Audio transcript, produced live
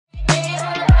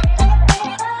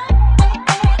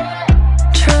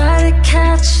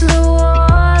catch the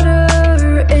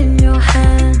water in your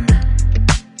hand.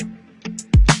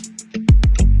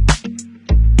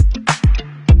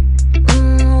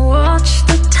 Watch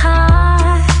the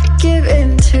tide give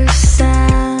into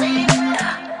sand.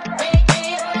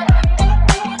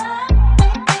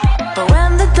 But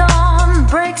when the dawn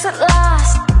breaks at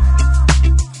last,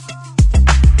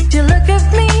 you look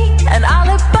at me and I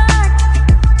look back.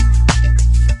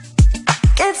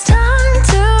 It's time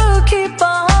to keep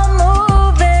on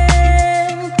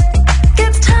moving.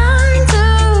 It's time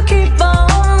to keep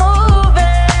on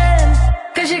moving.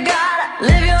 'Cause you gotta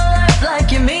live your life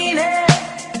like you mean it.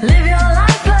 Live your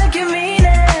life like you mean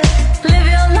it. Live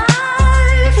your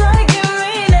life like you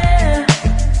mean it.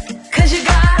 'Cause you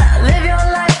gotta live your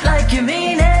life like you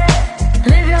mean it.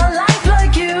 Live your life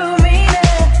like you mean it.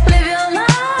 Live your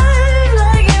life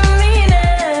like you mean it.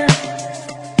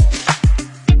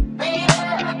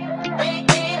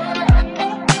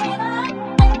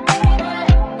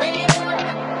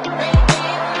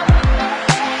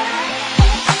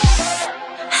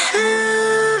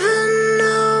 Heaven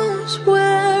knows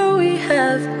where we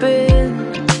have been.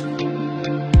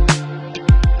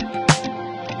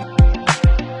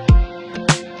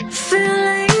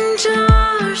 Filling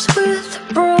jars with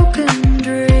broken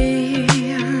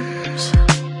dreams.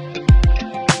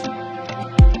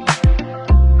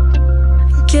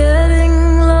 Getting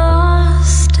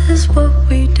lost is what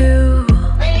we do.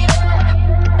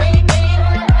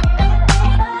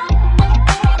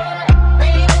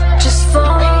 Just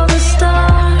follow the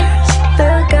stars,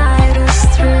 they'll guide us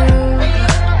through.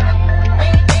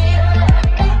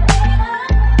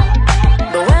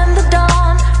 But when the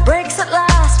dawn breaks at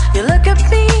last, you look at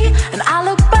me and I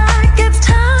look back. It's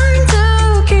time to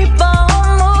keep on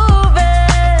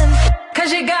moving. 'Cause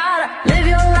you gotta live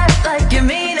your life like you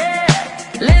mean it.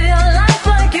 Live your life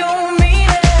like you mean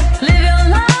it. Live your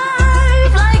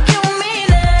life like you mean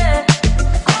it.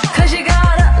 'Cause you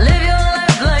gotta live your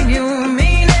life like you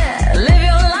mean it. Live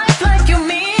your life like you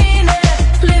mean it.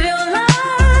 Live your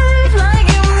life like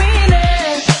you mean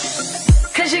it.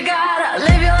 'Cause you gotta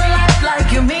live your life like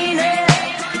you mean it.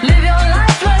 Live your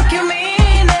life like you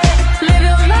mean it. Live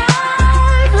your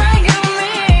life like you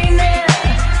mean it.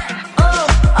 Oh,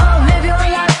 oh, live your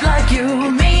life like you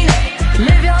mean it.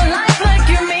 Live your life like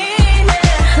you mean it.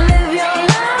 Live your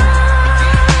life.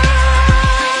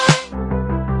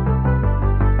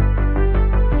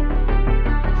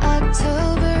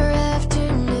 October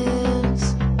afternoons,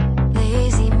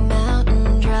 lazy mountain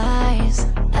drives.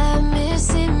 I'm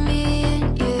missing me and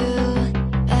you.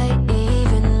 I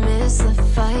even miss the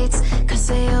fights, 'cause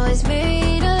they always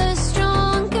made us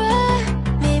stronger.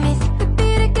 Made me think we'd be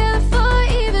together for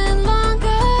even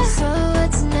longer. So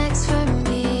what's next for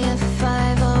me if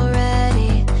I've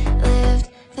already lived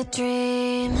the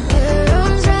dream? Your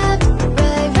arms wrapped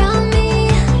right around me.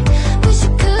 Wish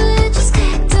you could just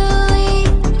take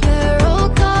delete. Your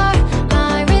old car,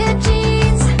 my ripped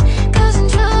jeans, causing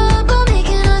trouble,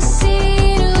 making us see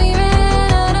we ran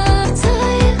out of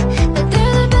time. But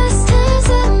they're the best times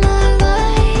of my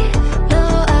life. No,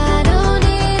 I don't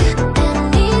need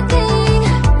anything.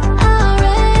 I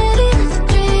already lived the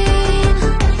dream.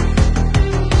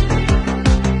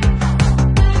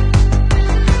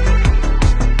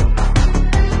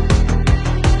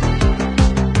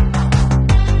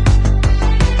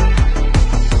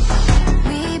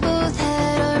 We both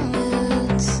had our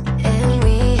moods, and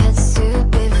we had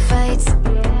stupid fights.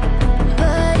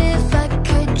 But if I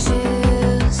could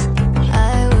choose, I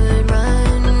would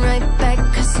run right back,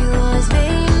 'cause you always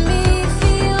made me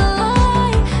feel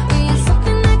like we had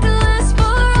something that could last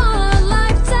for our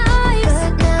lifetimes.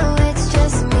 But now it's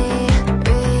just me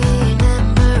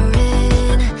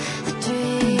remembering the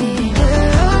dream. Your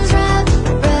arms wrapped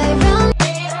right around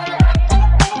me.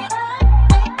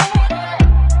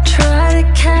 Try to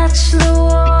catch the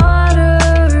water